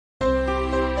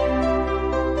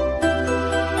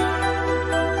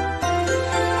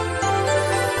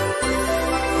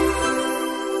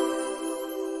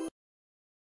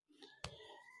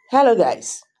Hello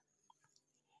guys.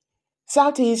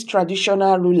 Southeast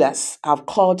traditional rulers have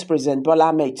called President Bola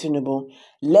Ahmed Tinubu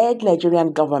led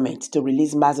Nigerian government to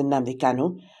release Mazi Nnamdi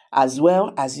Kanu as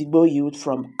well as Igbo youth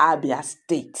from Abia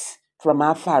State, from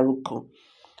Afaruku.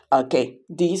 Okay,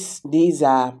 these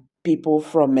are people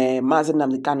from Mazi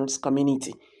Nnamdi Kanu's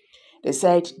community. They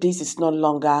said this is no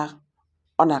longer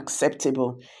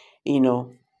unacceptable,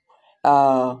 the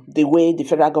way the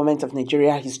federal government of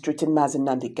Nigeria is treating Mazi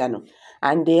Nnamdi Kanu.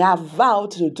 And they have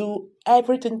vowed to do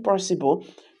everything possible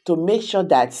to make sure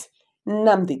that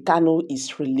Nnamdi Kanu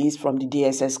is released from the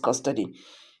DSS custody.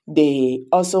 They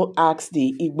also asked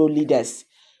the Igbo leaders,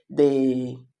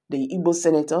 the Igbo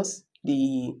senators,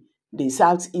 the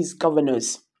Southeast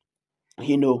governors,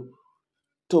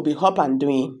 to be up and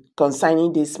doing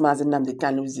concerning this Mazi Nnamdi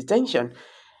Kanu's detention.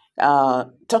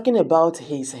 Talking about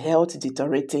his health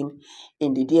deteriorating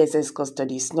in the DSS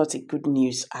custody is not a good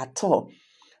news at all.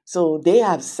 So they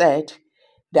have said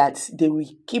that they will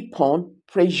keep on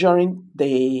pressuring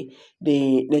the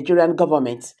Nigerian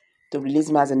government to release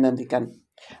Mazi Nnamdi Kanu.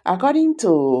 According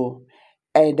to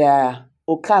Eda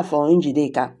Okafor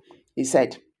Njideka, he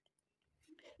said,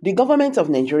 the government of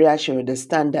Nigeria should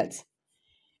understand that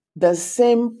the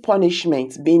same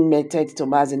punishment being meted to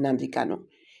Mazi Nnamdi Kanu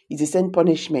is the same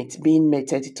punishment being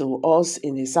meted to us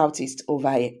in the Southeast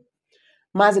over here.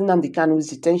 Mazi Nnamdi Kanu's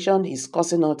detention is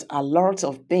causing us a lot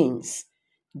of pains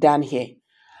down here.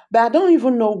 But I don't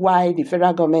even know why the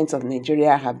federal government of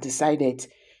Nigeria have decided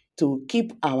to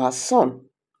keep our son,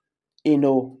 in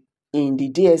the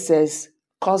DSS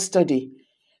custody.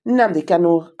 Nnamdi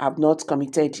Kanu have not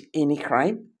committed any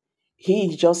crime. He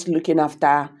is just looking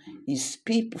after his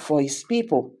people, for his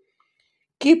people.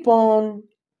 Keep on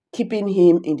keeping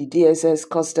him in the DSS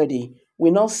custody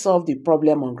will not solve the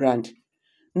problem on ground.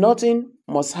 Nothing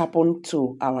must happen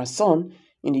to our son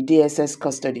in the DSS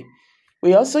custody.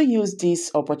 We also use this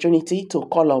opportunity to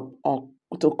call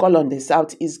on the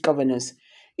Southeast governors.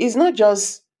 It's not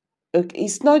just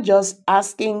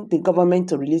asking the government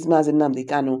to release Mazi Nnamdi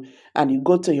Kanu and you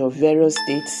go to your various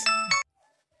states.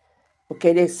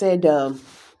 Okay, he said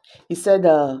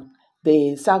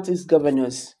the Southeast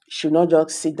governors should not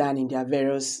just sit down in their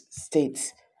various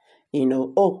states.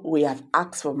 We have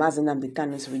asked for Mazi Nnamdi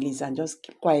Kanu's release and just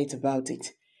keep quiet about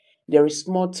it. There is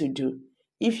more to do.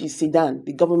 If you sit down,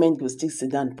 the government will still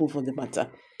sit down and pull for the matter.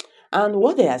 And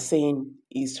what they are saying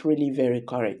is really very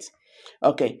correct.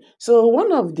 Okay, so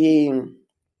one of the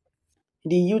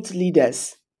youth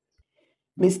leaders,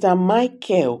 Mr.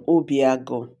 Michael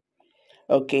Obiago,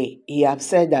 okay, he have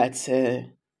said that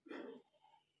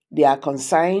their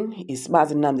concern is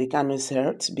Mazi Nnamdi Kanu's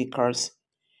health, because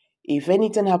if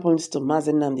anything happens to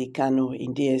Mazi Nnamdi Kanu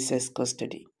in DSS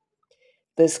custody,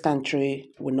 this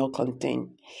country will not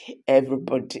contain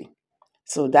everybody.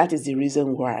 So that is the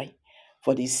reason why,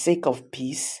 for the sake of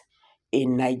peace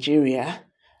in Nigeria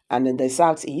and in the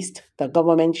Southeast, the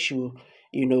government should,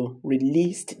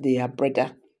 release their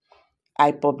brother,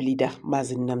 IPOB leader,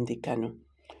 Mazi Nnamdi Kanu.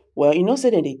 Well, say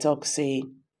that they talk, say,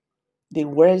 the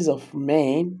words of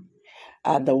men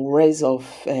are the words of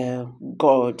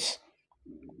God.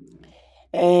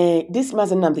 This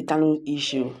Mazi Nnamdi Kanu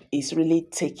issue is really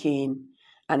taking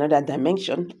another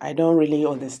dimension. I don't really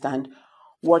understand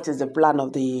what is the plan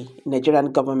of the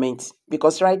Nigerian government,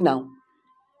 because right now,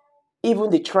 even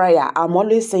the trial, I'm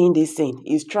always saying this thing,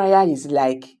 his trial is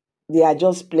like they are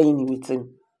just playing with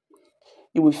him.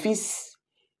 You will fix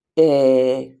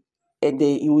a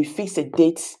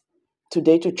date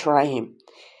today to try him.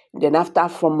 Then after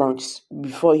 4 months,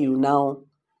 before you will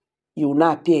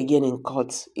now appear again in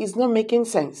court. It's not making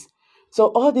sense. So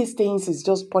all these things is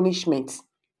just punishment.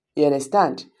 You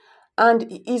understand? And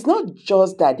it's not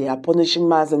just that they are punishing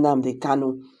Mazi Nnamdi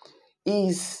Kanu.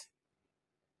 Is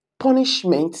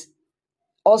punishment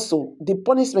also, the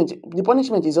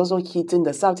punishment is also hitting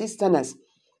the Southeasterners.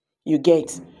 You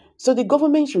get? So the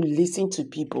government should listen to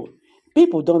people.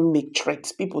 People don't make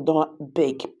threats. People don't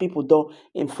beg. People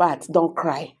don't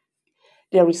cry.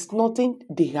 There is nothing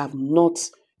they have not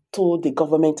told the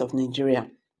government of Nigeria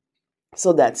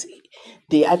so that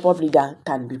the IPOB leader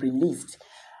can be released.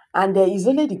 And there is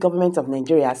only the government of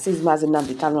Nigeria sees Mazi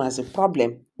Nnamdi Kanu as a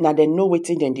problem. Now they know what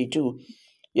then they do.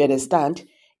 You understand?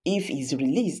 If he's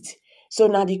released. So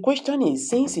now the question is,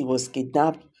 since he was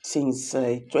kidnapped since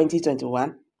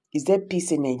 2021, is there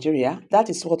peace in Nigeria? That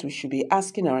is what we should be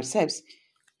asking ourselves.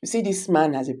 You see, this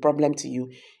man has a problem to you.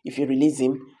 If you release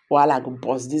him, WAHALA go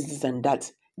boss, this and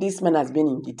that. This man has been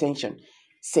in detention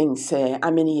since how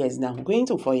many years now? Going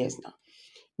to 4 years now.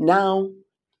 Now,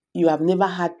 you have never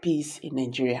had peace in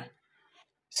Nigeria.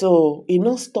 So, he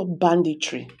not stop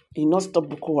banditry. He not stop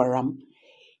Boko Haram.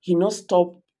 He not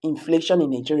stop inflation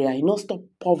in Nigeria. He no stop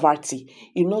poverty.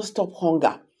 He no stop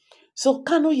hunger. So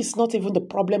Kanu is not even the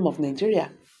problem of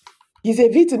Nigeria. He's a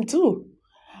victim too,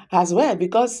 as well,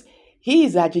 because he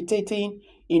is agitating,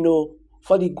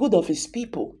 for the good of his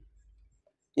people.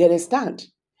 You understand?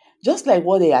 Just like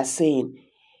what they are saying,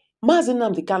 Mazi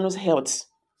Nnamdi Kanu's health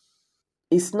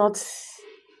is not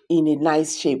in a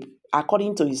nice shape,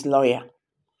 according to his lawyer.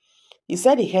 He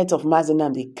said the health of Mazi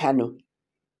Nnamdi Kanu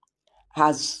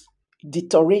has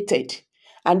deteriorated.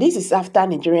 And this is after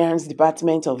Nigeria's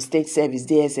Department of State Service,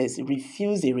 DSS,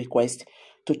 refused a request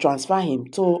to transfer him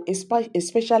to a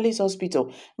specialist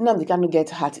hospital. Nnamdi Kanu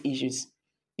get heart issues.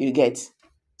 You get,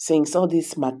 since all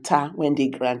this matter when they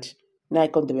grant. Now I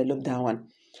can develop that one.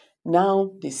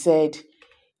 Now they said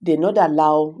they not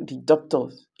allow the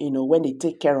doctors, when they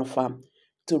take care of him,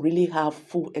 to really have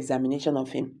full examination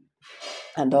of him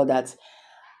and all that.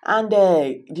 And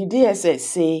the DSS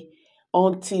say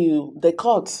until the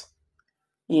court,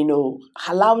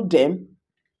 allow them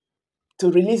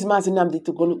to release Mazi Nnamdi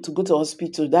to go to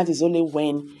hospital, that is only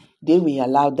when they will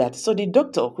allow that. So the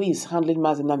doctor who is handling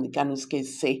Mazi Nnamdi Kanu's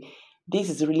case say this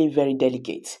is really very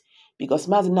delicate because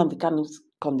Mazi Nnamdi Kanu's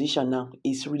condition now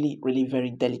is really, really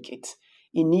very delicate.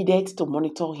 He needed to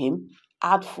monitor him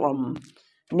out from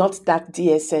not that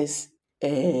DSS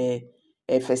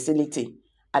facility,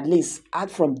 at least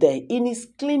out from there in his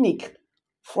clinic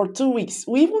for 2 weeks.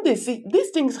 We even they see these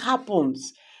things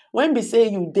happens when we say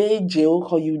you dey jail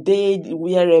or you dey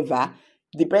wherever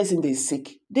the person is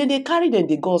sick. Then they carry them,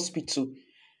 they go hospital.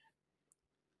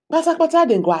 Pata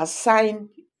then go assign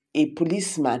a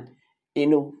policeman,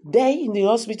 there in the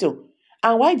hospital.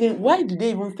 And why do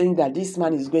they even think that this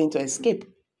man is going to escape?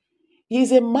 He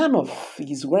is a man of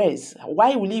his words.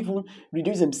 Why will he even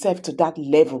reduce himself to that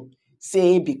level?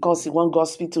 Say because he want go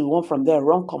hospital, he want from there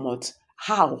run come out.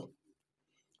 How?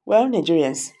 Well,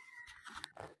 Nigerian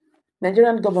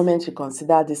government should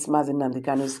consider this Mazi Nnamdi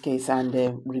Kanu's case and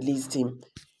released him.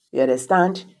 You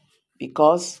understand?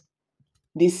 Because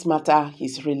this matter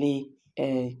is really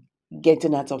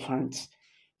getting out of hand.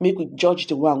 Make we judge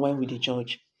the one when we the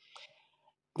judge.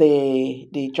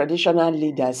 The traditional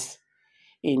leaders,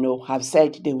 have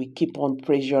said they will keep on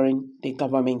pressuring the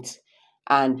government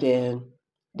and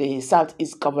the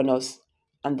Southeast governors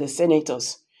and the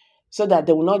senators so that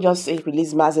they will not just say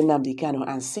release Mazi Nnamdi Kanu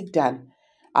and sit down.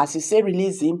 As you say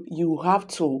release him, you have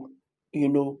to,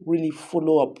 really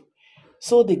follow up.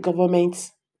 So the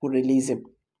government will release him.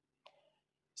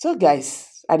 So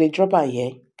guys, at the dropper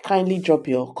here, kindly drop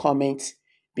your comments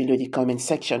below the comment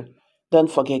section. Don't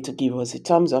forget to give us a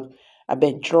thumbs up. I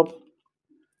beg drop,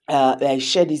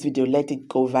 share this video, let it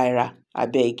go viral. I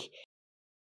beg.